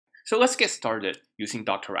So let's get started using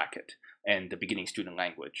DrRacket and the beginning student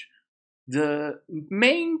language. The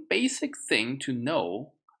main basic thing to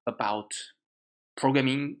know about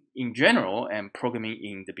programming in general and programming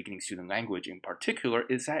in the beginning student language in particular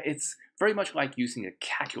is that it's very much like using a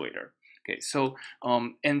calculator. Okay, so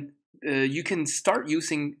you can start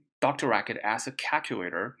using DrRacket as a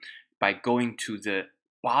calculator by going to the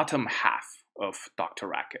bottom half of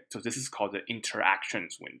DrRacket. So this is called the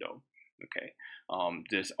interactions window. Okay,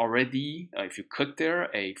 there's already, if you click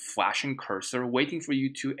there, a flashing cursor waiting for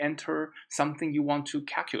you to enter something you want to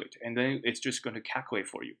calculate, and then it's just going to calculate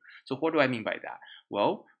for you. So what do I mean by that?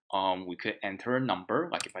 Well, we could enter a number,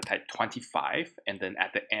 like if I type 25, and then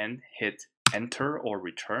at the end hit enter or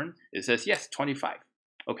return, it says, yes, 25.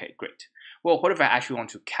 Okay, great. Well, what if I actually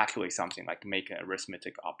want to calculate something, like make an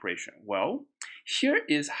arithmetic operation? Well, here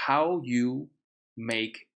is how you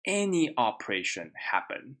make any operation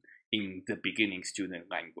happen in the beginning student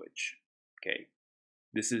language. Okay,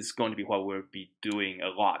 this is going to be what we'll be doing a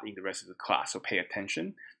lot in the rest of the class, so pay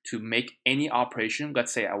attention. To make any operation,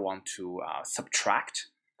 let's say I want to subtract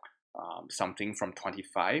something from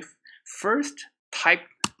 25. First, type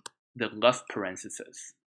the left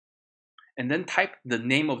parenthesis, and then type the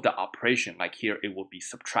name of the operation. Like here, it will be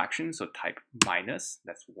subtraction, so type minus,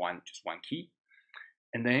 that's just one key,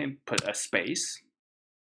 and then put a space,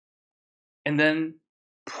 and then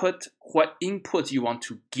put what input you want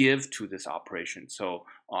to give to this operation. So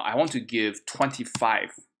I want to give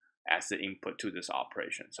 25 as the input to this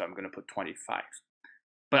operation. So I'm going to put 25.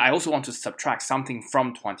 But I also want to subtract something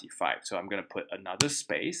from 25. So I'm going to put another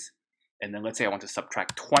space. And then let's say I want to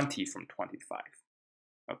subtract 20 from 25.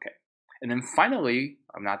 Okay. And then finally,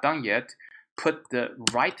 I'm not done yet, put the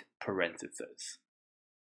right parenthesis.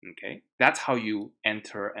 Okay. That's how you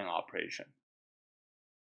enter an operation.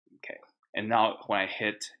 Okay. And now when I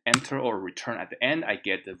hit enter or return at the end, I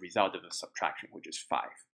get the result of the subtraction, which is 5.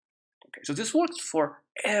 Okay, so this works for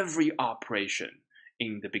every operation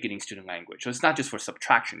in the beginning student language. So it's not just for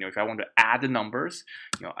subtraction. If I want to add the numbers,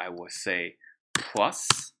 I will say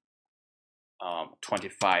plus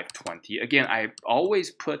 25, 20. Again, I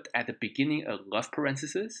always put at the beginning a left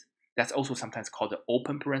parenthesis. That's also sometimes called the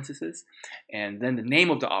open parenthesis. And then the name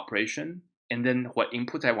of the operation, and then what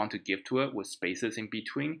input I want to give to it with spaces in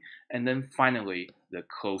between, and then finally the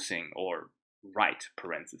closing or right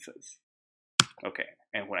parenthesis. Okay,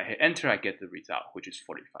 and when I hit enter, I get the result, which is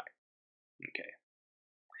 45. Okay.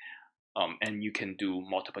 And you can do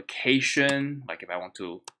multiplication, like if I want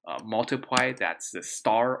to multiply, that's the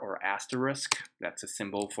star or asterisk. That's a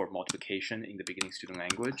symbol for multiplication in the beginning student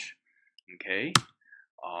language. Okay.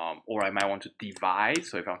 Or I might want to divide.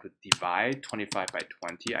 So if I want to divide 25 by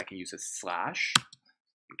 20, I can use a slash.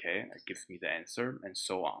 Okay, that gives me the answer, and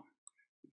so on.